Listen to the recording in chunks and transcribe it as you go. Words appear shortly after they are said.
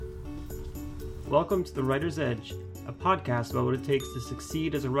Welcome to The Writer's Edge, a podcast about what it takes to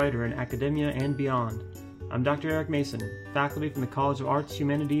succeed as a writer in academia and beyond. I'm Dr. Eric Mason, faculty from the College of Arts,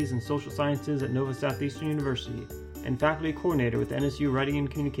 Humanities, and Social Sciences at Nova Southeastern University, and faculty coordinator with the NSU Writing and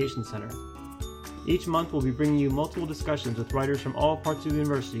Communication Center. Each month we'll be bringing you multiple discussions with writers from all parts of the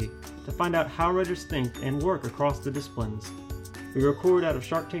university to find out how writers think and work across the disciplines. We record out of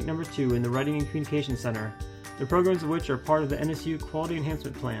Shark Tank number 2 in the Writing and Communication Center, the programs of which are part of the NSU Quality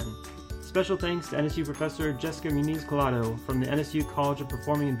Enhancement Plan. Special thanks to NSU Professor Jessica Muniz-Collado from the NSU College of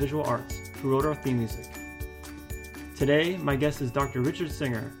Performing and Visual Arts, who wrote our theme music. Today, my guest is Dr. Richard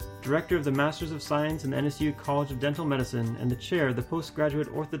Singer, Director of the Masters of Science in the NSU College of Dental Medicine and the Chair of the Postgraduate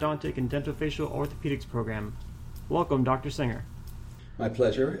Orthodontic and Dentofacial Orthopedics program. Welcome, Dr. Singer. My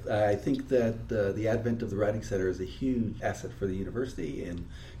pleasure. I think that the advent of the Writing Center is a huge asset for the university and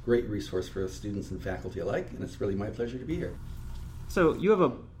great resource for students and faculty alike, and it's really my pleasure to be here. So you have a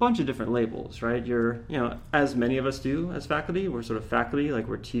bunch of different labels, right? You're, as many of us do as faculty, we're sort of faculty, like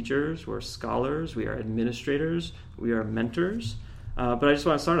we're teachers, we're scholars, we are administrators, we are mentors. But I just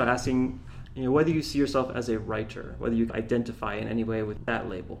want to start out asking, whether you see yourself as a writer, whether you identify in any way with that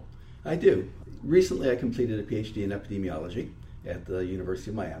label. I do. Recently I completed a PhD in epidemiology at the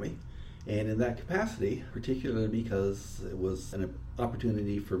University of Miami. And in that capacity, particularly because it was an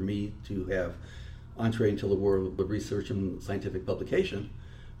opportunity for me to have entree into the world of research and scientific publication,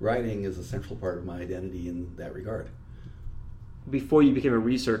 writing is a central part of my identity in that regard. Before you became a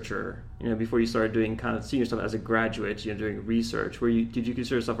researcher, before you started seeing yourself as a graduate, doing research, did you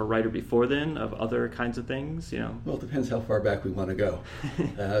consider yourself a writer before then of other kinds of things? Well, it depends how far back we want to go.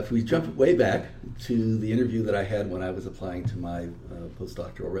 If we jump way back to the interview that I had when I was applying to my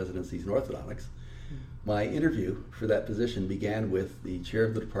postdoctoral residencies in orthodontics, my interview for that position began with the chair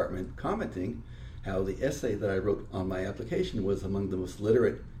of the department commenting how the essay that I wrote on my application was among the most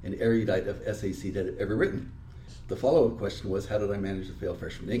literate and erudite of essays he'd ever written. The follow-up question was, how did I manage to fail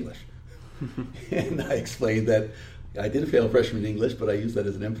freshman English? And I explained that I did fail freshman English, but I used that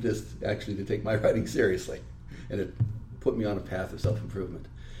as an impetus actually to take my writing seriously. And it put me on a path of self-improvement.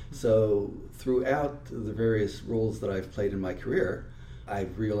 So throughout the various roles that I've played in my career,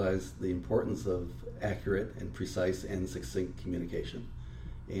 I've realized the importance of accurate and precise and succinct communication.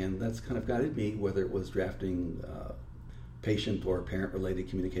 And that's kind of guided me, whether it was drafting patient or parent-related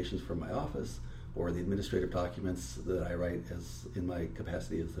communications from my office, or the administrative documents that I write as in my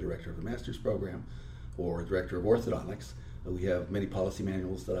capacity as the director of the master's program, or director of orthodontics. We have many policy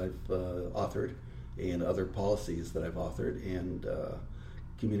manuals that I've authored, and other policies that I've authored, and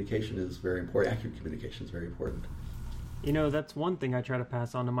communication is very important. Accurate communication is very important. That's one thing I try to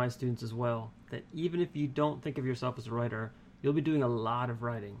pass on to my students as well, that even if you don't think of yourself as a writer, you'll be doing a lot of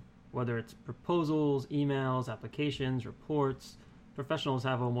writing, whether it's proposals, emails, applications, reports. Professionals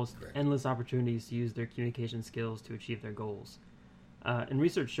have almost endless opportunities to use their communication skills to achieve their goals. And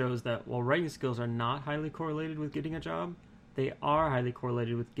research shows that while writing skills are not highly correlated with getting a job, they are highly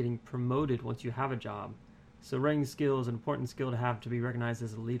correlated with getting promoted once you have a job. So writing skill is an important skill to have to be recognized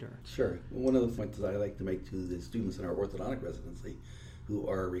as a leader. Sure. One of the points that I like to make to the students in our orthodontic residency who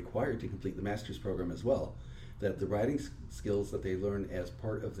are required to complete the master's program as well, that the writing skills that they learn as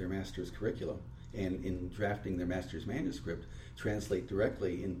part of their master's curriculum and in drafting their master's manuscript translate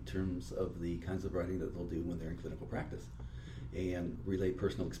directly in terms of the kinds of writing that they'll do when they're in clinical practice, and relate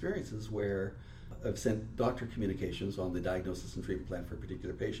personal experiences where I've sent doctor communications on the diagnosis and treatment plan for a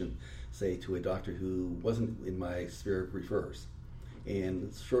particular patient, say to a doctor who wasn't in my sphere of referrers.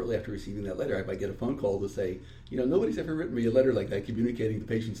 And shortly after receiving that letter, I might get a phone call to say, nobody's ever written me a letter like that communicating the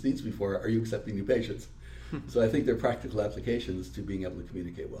patient's needs before. Are you accepting new patients? So I think there are practical applications to being able to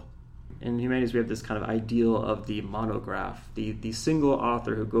communicate well. In humanities, we have this kind of ideal of the monograph, the single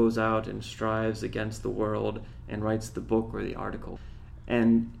author who goes out and strives against the world and writes the book or the article.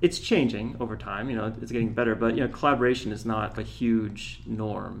 And it's changing over time, it's getting better, but collaboration is not a huge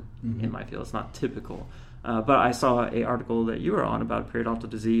norm in my field. It's not typical. But I saw an article that you were on about periodontal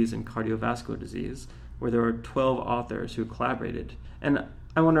disease and cardiovascular disease, where there were 12 authors who collaborated. And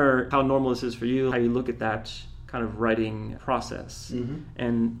I wonder how normal this is for you, how you look at that kind of writing process,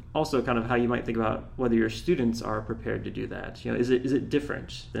 and also kind of how you might think about whether your students are prepared to do that. Is it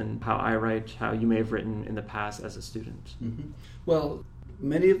different than how I write, how you may have written in the past as a student? Well,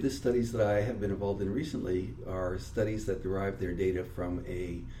 many of the studies that I have been involved in recently are studies that derive their data from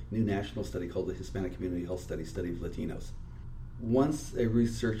a new national study called the Hispanic Community Health Study of Latinos. Once a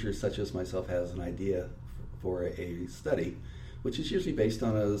researcher such as myself has an idea for a study, which is usually based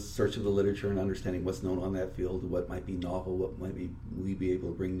on a search of the literature and understanding what's known on that field, what might be novel, what might we be able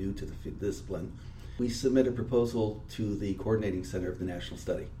to bring new to the discipline. We submit a proposal to the coordinating center of the national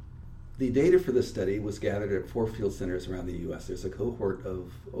study. The data for this study was gathered at 4 field centers around the U.S. There's a cohort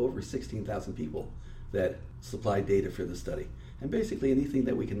of over 16,000 people that supplied data for the study. And basically anything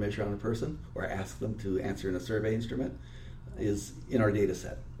that we can measure on a person or ask them to answer in a survey instrument is in our data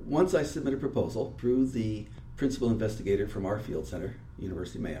set. Once I submit a proposal through the principal investigator from our field center,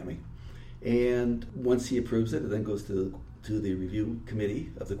 University of Miami, and once he approves it then goes to the review committee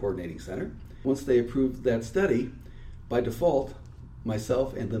of the coordinating center. Once they approve that study, by default,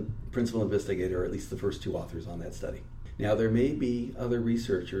 myself and the principal investigator are at least the first 2 authors on that study. Now, there may be other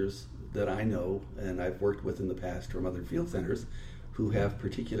researchers that I know and I've worked with in the past from other field centers who have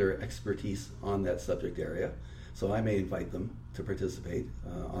particular expertise on that subject area, so I may invite them to participate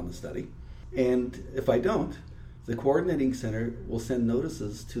on the study. And if I don't, the coordinating center will send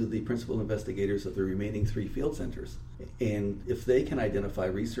notices to the principal investigators of the remaining 3 field centers. And if they can identify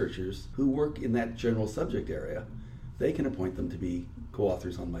researchers who work in that general subject area, they can appoint them to be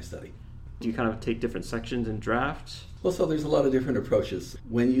co-authors on my study. Do you kind of take different sections and draft? Well, so there's a lot of different approaches.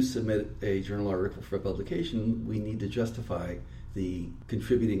 When you submit a journal article for publication, we need to justify the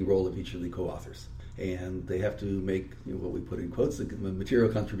contributing role of each of the co-authors. And they have to make what we put in quotes, a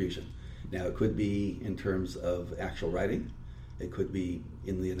material contribution. Now, it could be in terms of actual writing. It could be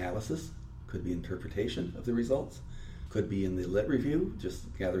in the analysis. It could be interpretation of the results. Could be in the lit review, just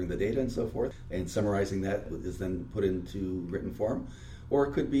gathering the data and so forth, and summarizing that is then put into written form. Or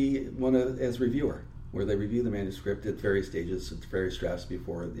it could be one as reviewer, where they review the manuscript at various stages, at various drafts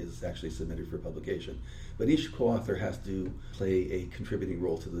before it is actually submitted for publication. But each co-author has to play a contributing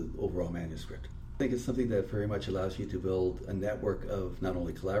role to the overall manuscript. I think it's something that very much allows you to build a network of not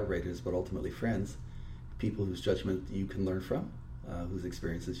only collaborators, but ultimately friends, people whose judgment you can learn from, whose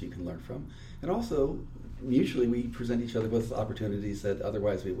experiences you can learn from. And also, mutually, we present each other with opportunities that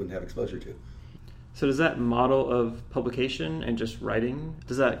otherwise we wouldn't have exposure to. So does that model of publication and just writing,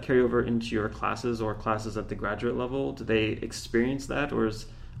 does that carry over into your classes or classes at the graduate level? Do they experience that, or is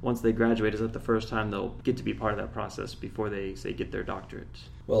once they graduate, is that the first time they'll get to be part of that process before they, say, get their doctorate?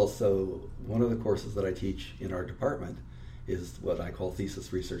 Well, so one of the courses that I teach in our department is what I call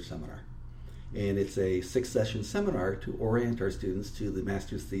Thesis Research Seminar. And it's a 6-session seminar to orient our students to the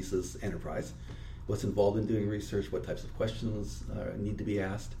master's thesis enterprise, what's involved in doing research, what types of questions need to be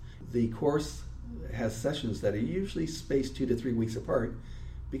asked. The course has sessions that are usually spaced 2 to 3 weeks apart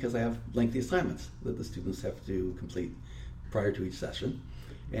because I have lengthy assignments that the students have to complete prior to each session.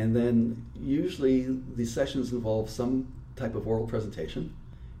 And then usually the sessions involve some type of oral presentation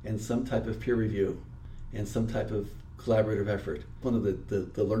and some type of peer review and some type of collaborative effort. One of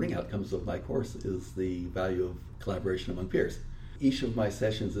the learning outcomes of my course is the value of collaboration among peers. Each of my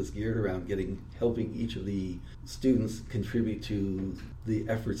sessions is geared around helping each of the students contribute to the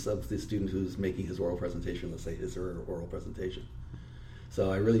efforts of the student who's making his oral presentation, let's say his or her oral presentation.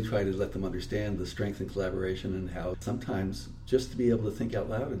 So I really try to let them understand the strength in collaboration and how sometimes just to be able to think out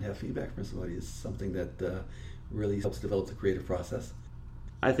loud and have feedback from somebody is something that really helps develop the creative process.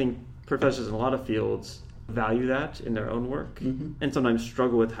 I think professors in a lot of fields value that in their own work and sometimes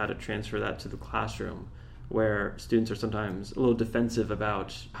struggle with how to transfer that to the classroom, where students are sometimes a little defensive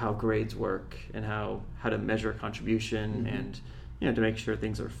about how grades work and how to measure contribution and to make sure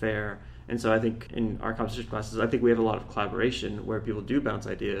things are fair. And so I think in our composition classes, I think we have a lot of collaboration where people do bounce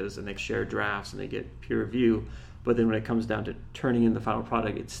ideas and they share drafts and they get peer review. But then when it comes down to turning in the final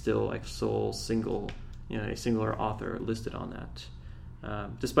product, it's still like a singular author listed on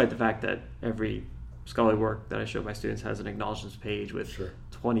that. Despite the fact that every scholarly work that I show my students has an acknowledgments page with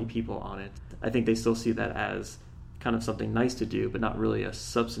 20 people on it, I think they still see that as kind of something nice to do, but not really a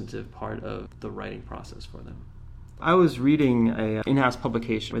substantive part of the writing process for them. I was reading an in-house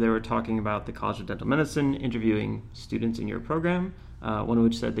publication where they were talking about the College of Dental Medicine interviewing students in your program, one of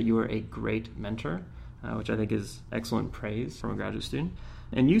which said that you were a great mentor, which I think is excellent praise from a graduate student.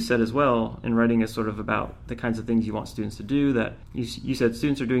 And you said as well, in writing is sort of about the kinds of things you want students to do, that you said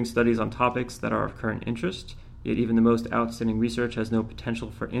students are doing studies on topics that are of current interest, yet even the most outstanding research has no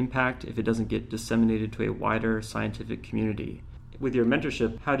potential for impact if it doesn't get disseminated to a wider scientific community. With your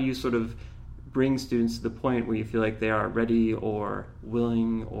mentorship, how do you sort of bring students to the point where you feel like they are ready or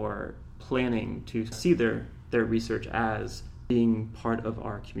willing or planning to see their research as being part of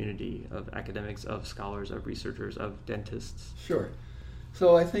our community of academics, of scholars, of researchers, of dentists? Sure.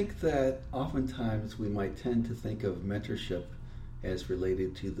 So I think that oftentimes we might tend to think of mentorship as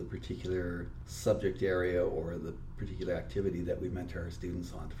related to the particular subject area or the particular activity that we mentor our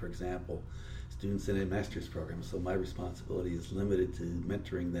students on. For example, students in a master's program, so my responsibility is limited to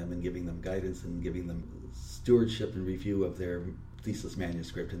mentoring them and giving them guidance and giving them stewardship and review of their thesis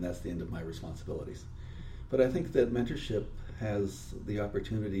manuscript, and that's the end of my responsibilities. But I think that mentorship has the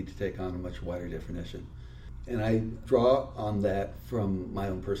opportunity to take on a much wider definition. And I draw on that from my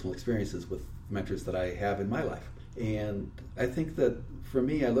own personal experiences with mentors that I have in my life. And I think that for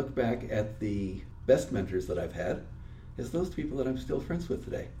me, I look back at the best mentors that I've had as those people that I'm still friends with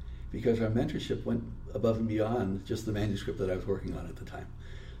today, because our mentorship went above and beyond just the manuscript that I was working on at the time.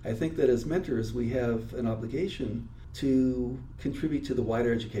 I think that as mentors, we have an obligation to contribute to the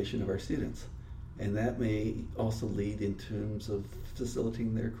wider education of our students. And that may also lead in terms of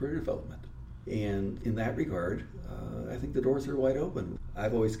facilitating their career development. And in that regard, I think the doors are wide open.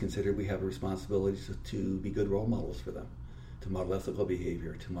 I've always considered we have a responsibility to be good role models for them, to model ethical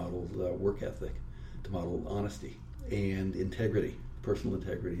behavior, to model work ethic, to model honesty and integrity, personal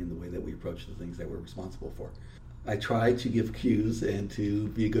integrity in the way that we approach the things that we're responsible for. I try to give cues and to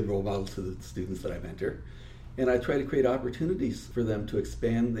be a good role model to the students that I mentor. And I try to create opportunities for them to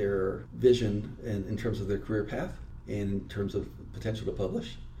expand their vision in terms of their career path, and in terms of potential to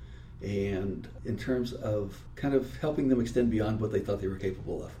publish, and in terms of kind of helping them extend beyond what they thought they were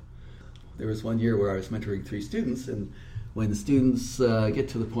capable of. There was one year where I was mentoring 3 students, and when the students get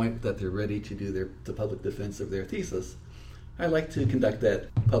to the point that they're ready to do the public defense of their thesis, I like to conduct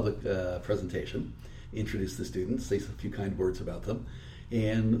that public presentation, introduce the students, say a few kind words about them,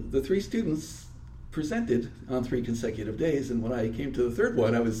 and the 3 students presented on 3 consecutive days, and when I came to the 3rd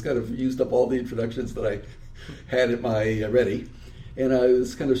one, I was kind of used up all the introductions that I had at my ready, and I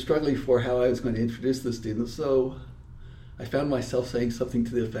was kind of struggling for how I was going to introduce the students, so I found myself saying something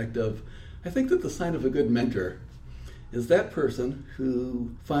to the effect of, I think that the sign of a good mentor is that person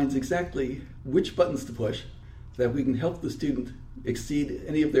who finds exactly which buttons to push so that we can help the student exceed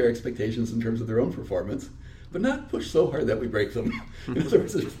any of their expectations in terms of their own performance, but not push so hard that we break them. In other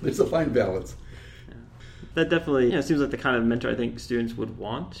words, there's a fine balance. That definitely seems like the kind of mentor I think students would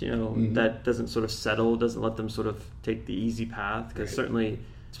want, Mm-hmm. that doesn't sort of settle, doesn't let them sort of take the easy path, because Right. certainly,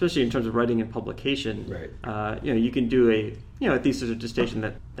 especially in terms of writing and publication, Right. You can do a thesis or dissertation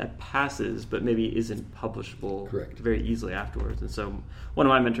that passes, but maybe isn't publishable Correct. very easily afterwards. And so one of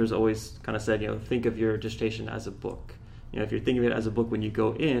my mentors always kind of said, think of your dissertation as a book. If you're thinking of it as a book when you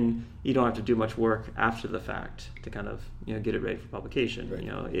go in, you don't have to do much work after the fact to kind of get it ready for publication.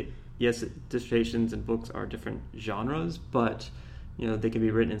 Right. Yes, dissertations and books are different genres, but they can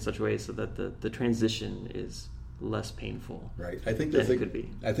be written in such a way so that the transition is less painful. Right. I think than it could be.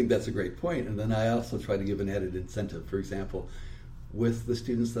 I think that's a great point. And then I also try to give an added incentive. For example, with the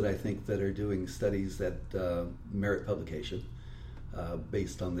students that I think that are doing studies that merit publication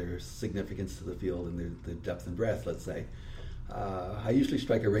based on their significance to the field and their depth and breadth, let's say, I usually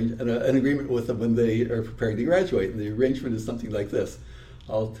strike an agreement with them when they are preparing to graduate. And the arrangement is something like this.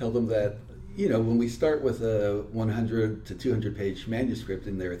 I'll tell them that, when we start with a 100 to 200 page manuscript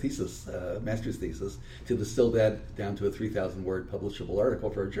in their thesis, master's thesis, to distill that down to a 3,000 word publishable article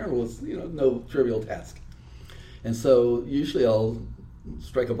for a journal is, no trivial task. And so usually I'll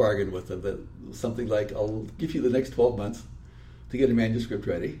strike a bargain with them that something like, I'll give you the next 12 months to get a manuscript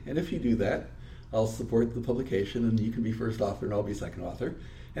ready. And if you do that, I'll support the publication and you can be first author and I'll be second author.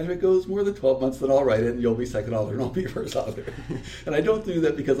 And if it goes more than 12 months, then I'll write it and you'll be second author and I'll be first author. And I don't do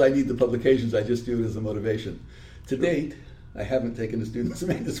that because I need the publications, I just do it as a motivation. To date, I haven't taken a student's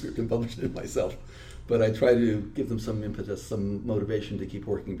manuscript and published it myself, but I try to give them some impetus, some motivation to keep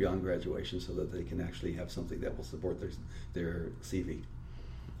working beyond graduation so that they can actually have something that will support their CV.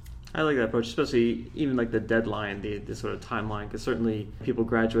 I like that approach, especially even like the deadline, the sort of timeline, because certainly people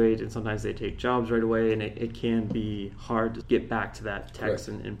graduate and sometimes they take jobs right away, and it can be hard to get back to that text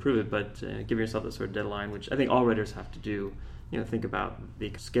and improve it, but giving yourself this sort of deadline, which I think all writers have to do, think about the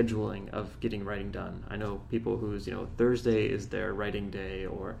scheduling of getting writing done. I know people whose, Thursday is their writing day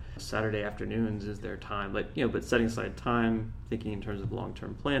or Saturday afternoons is their time, but setting aside time, thinking in terms of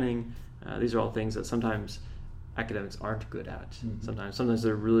long-term planning, these are all things that sometimes academics aren't good at. Mm-hmm. Sometimes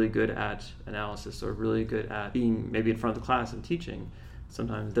they're really good at analysis or really good at being maybe in front of the class and teaching.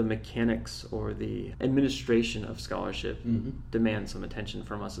 Sometimes the mechanics or the administration of scholarship demand some attention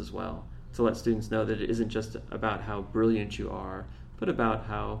from us as well, to let students know that it isn't just about how brilliant you are, but about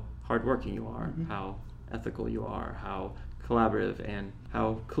how hardworking you are, how ethical you are, how collaborative and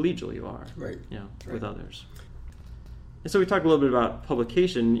how collegial you are, with others. And so we talked a little bit about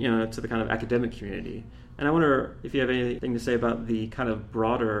publication, to the kind of academic community. And I wonder if you have anything to say about the kind of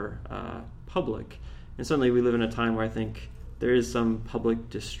broader public. And certainly we live in a time where I think there is some public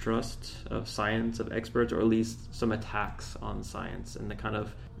distrust of science, of experts, or at least some attacks on science and the kind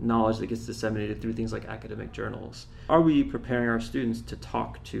of knowledge that gets disseminated through things like academic journals. Are we preparing our students to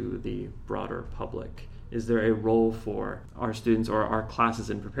talk to the broader public? Is there a role for our students or our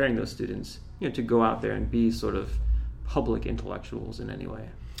classes in preparing those students, to go out there and be sort of public intellectuals in any way?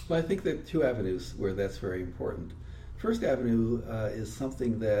 Well, I think there are two avenues where that's very important. First avenue is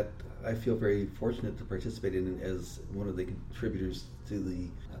something that I feel very fortunate to participate in as one of the contributors to the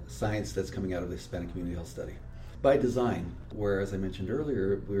science that's coming out of the Hispanic Community Health Study. By design, where, as I mentioned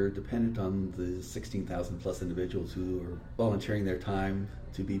earlier, we're dependent on the 16,000 plus individuals who are volunteering their time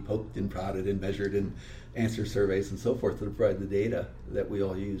to be poked and prodded and measured and answer surveys and so forth to provide the data that we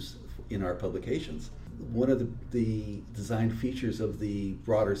all use in our publications. One of the design features of the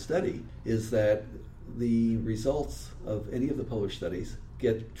broader study is that the results of any of the published studies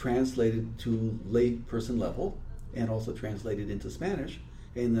get translated to lay person level and also translated into Spanish,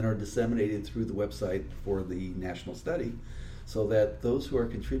 and then are disseminated through the website for the national study so that those who are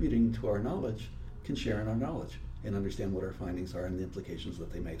contributing to our knowledge can share in our knowledge and understand what our findings are and the implications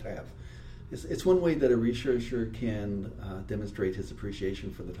that they might have. It's one way that a researcher can demonstrate his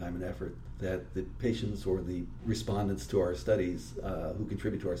appreciation for the time and effort that the patients or the respondents to our studies who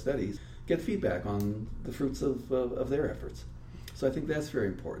contribute to our studies get feedback on the fruits of their efforts. So I think that's very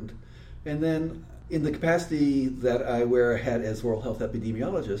important. And then in the capacity that I wear a hat as oral health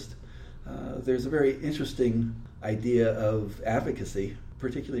epidemiologist, there's a very interesting idea of advocacy,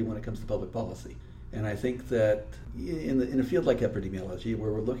 particularly when it comes to public policy. And I think that in a field like epidemiology,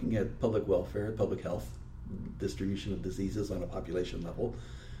 where we're looking at public welfare, public health, distribution of diseases on a population level,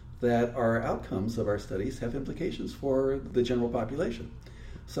 that our outcomes of our studies have implications for the general population.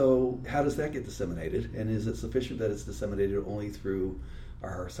 So how does that get disseminated? And is it sufficient that it's disseminated only through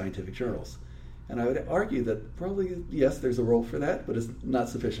our scientific journals? And I would argue that probably, yes, there's a role for that, but it's not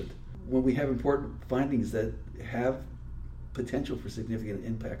sufficient. When we have important findings that have potential for significant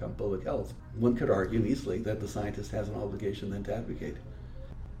impact on public health, one could argue easily that the scientist has an obligation then to advocate.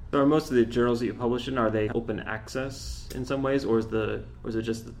 So are most of the journals that you publish in, are they open access in some ways, or is it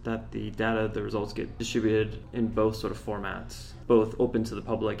just that the data, the results get distributed in both sort of formats, both open to the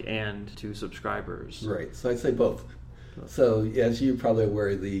public and to subscribers? Right, so I'd say both. So as you're probably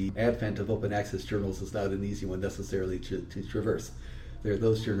aware, the advent of open access journals is not an easy one necessarily to traverse. There are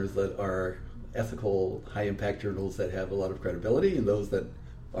those journals that are ethical, high-impact journals that have a lot of credibility, and those that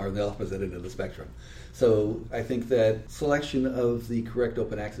are on the opposite end of the spectrum. So I think that selection of the correct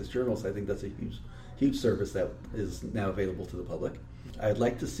open access journals, I think that's a huge service that is now available to the public. I'd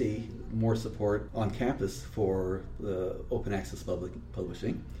like to see more support on campus for the open access public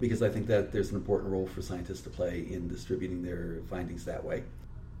publishing, because I think that there's an important role for scientists to play in distributing their findings that way.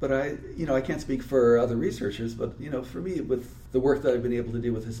 But I can't speak for other researchers, but for me, with the work that I've been able to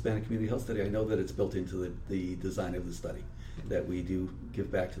do with Hispanic Community Health Study, I know that it's built into the design of the study, that we do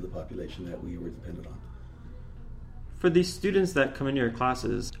give back to the population that we were dependent on. For these students that come into your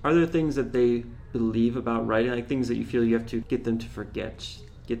classes, are there things that they believe about writing, like things that you feel you have to get them to forget,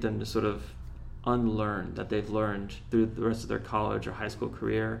 get them to sort of unlearn that they've learned through the rest of their college or high school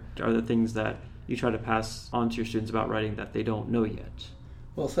career? Are there things that you try to pass on to your students about writing that they don't know yet?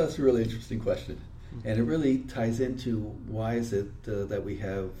 Well, so that's a really interesting question. And it really ties into why is it that we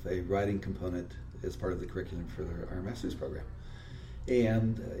have a writing component as part of the curriculum for our master's program.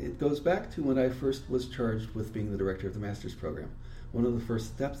 And it goes back to when I first was charged with being the director of the master's program. One of the first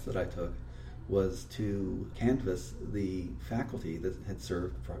steps that I took was to canvass the faculty that had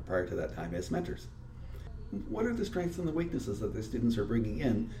served prior to that time as mentors. What are the strengths and the weaknesses that the students are bringing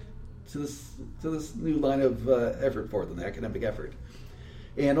in to this new line of effort for them, the academic effort?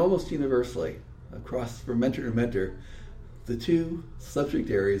 And almost universally, across from mentor to mentor, the two subject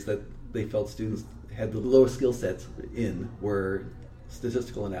areas that they felt students had the lowest skill sets in were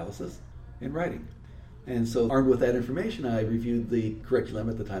statistical analysis and writing. And so armed with that information, I reviewed the curriculum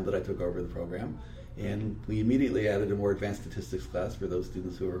at the time that I took over the program, and we immediately added a more advanced statistics class for those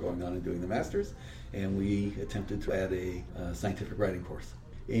students who were going on and doing the master's, and we attempted to add a scientific writing course.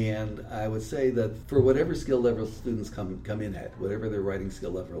 And I would say that for whatever skill level students come in at, whatever their writing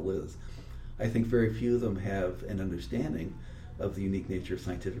skill level is, I think very few of them have an understanding of the unique nature of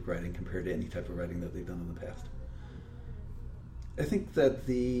scientific writing compared to any type of writing that they've done in the past. I think that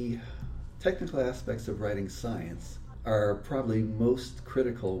the technical aspects of writing science are probably most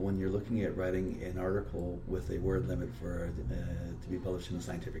critical when you're looking at writing an article with a word limit to be published in a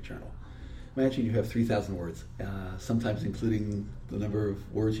scientific journal. Imagine you have 3,000 words, sometimes including the number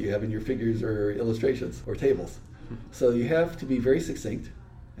of words you have in your figures or illustrations or tables. So you have to be very succinct,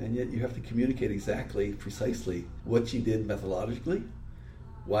 and yet you have to communicate exactly, precisely what you did methodologically,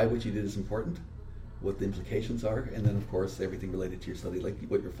 why what you did is important, what the implications are, and then, of course, everything related to your study, like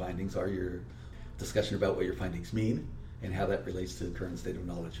what your findings are, your discussion about what your findings mean, and how that relates to the current state of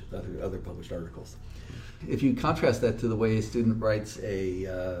knowledge, other published articles. If you contrast that to the way a student writes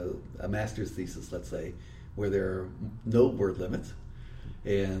a master's thesis, let's say, where there are no word limits,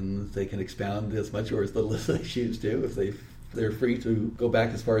 and they can expound as much or as little as they choose to. If they're free to go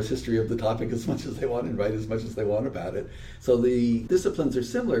back as far as history of the topic as much as they want and write as much as they want about it. So the disciplines are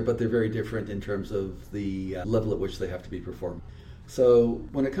similar, but they're very different in terms of the level at which they have to be performed. So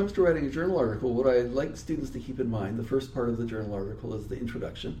when it comes to writing a journal article, what I like students to keep in mind, the first part of the journal article is the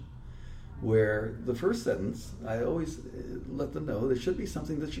introduction, where the first sentence, I always let them know there should be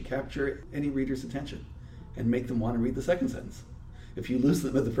something that should capture any reader's attention and make them want to read the second sentence. If you lose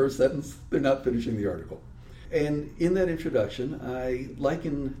them at the first sentence, they're not finishing the article. And in that introduction, I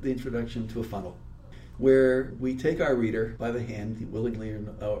liken the introduction to a funnel, where we take our reader by the hand, willingly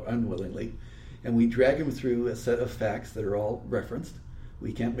or unwillingly, and we drag him through a set of facts that are all referenced.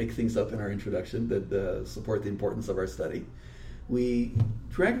 We can't make things up in our introduction that support the importance of our study. We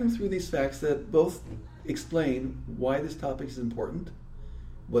drag them through these facts that both explain why this topic is important,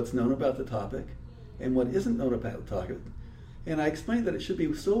 what's known about the topic, and what isn't known about the topic. And I explain that it should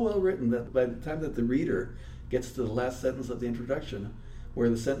be so well written that by the time that the reader gets to the last sentence of the introduction, where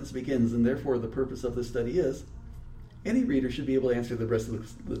the sentence begins, and therefore the purpose of the study is, any reader should be able to answer the rest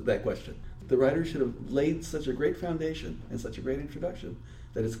of that question. The writer should have laid such a great foundation and such a great introduction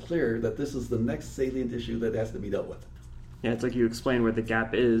that it's clear that this is the next salient issue that has to be dealt with. Yeah, it's like you explain where the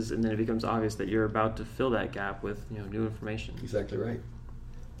gap is, and then it becomes obvious that you're about to fill that gap with new information. Exactly right.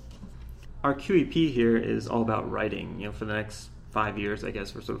 Our QEP here is all about writing. For the next 5 years, I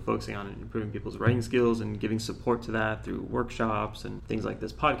guess, we're sort of focusing on improving people's writing skills and giving support to that through workshops and things like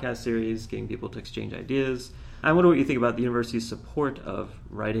this podcast series, getting people to exchange ideas. I wonder what you think about the university's support of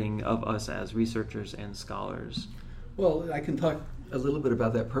writing, of us as researchers and scholars. Well, I can talk a little bit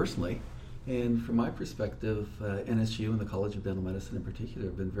about that personally. And from my perspective, NSU and the College of Dental Medicine in particular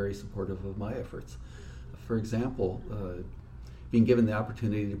have been very supportive of my efforts. For example, being given the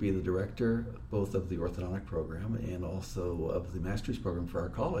opportunity to be the director both of the orthodontic program and also of the master's program for our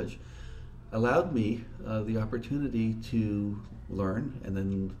college allowed me the opportunity to learn and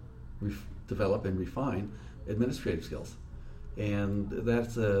then develop and refine administrative skills. And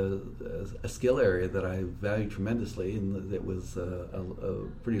that's a skill area that I value tremendously, and it was a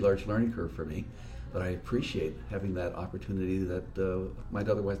pretty large learning curve for me. But I appreciate having that opportunity that might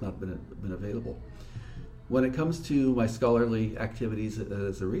otherwise not have been available. When it comes to my scholarly activities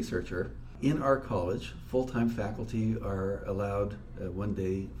as a researcher, in our college, full-time faculty are allowed 1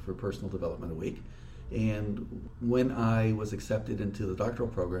 day for personal development a week. And when I was accepted into the doctoral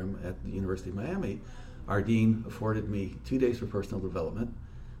program at the University of Miami, our dean afforded me 2 days for personal development,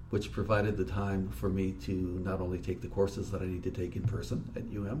 which provided the time for me to not only take the courses that I need to take in person at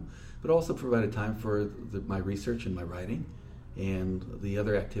UM, but also provided time for my research and my writing and the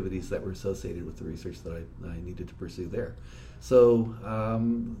other activities that were associated with the research that I needed to pursue there. So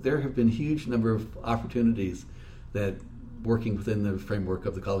there have been a huge number of opportunities that, working within the framework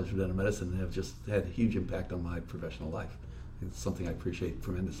of the College of Dental Medicine, have just had a huge impact on my professional life. It's something I appreciate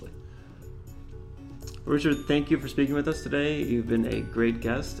tremendously. Richard, thank you for speaking with us today. You've been a great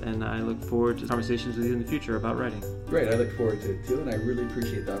guest, and I look forward to conversations with you in the future about writing. Great, I look forward to it too, and I really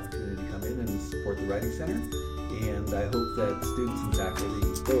appreciate the opportunity to come in and support the Writing Center. And I hope that students and faculty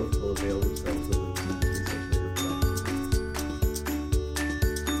both will avail themselves of the tremendous research that you're providing.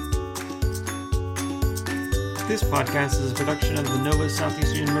 This podcast is a production of the Nova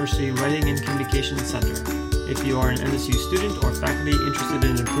Southeastern University Writing and Communications Center. If you are an MSU student or faculty interested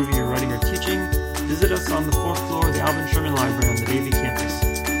in improving your writing or teaching, visit us on the 4th floor of the Alvin Sherman Library on the Davie campus.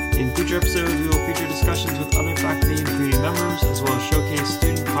 In future episodes, we will feature discussions with other faculty and community members, as well as showcase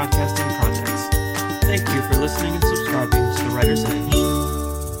student podcasting projects. Thank you for listening and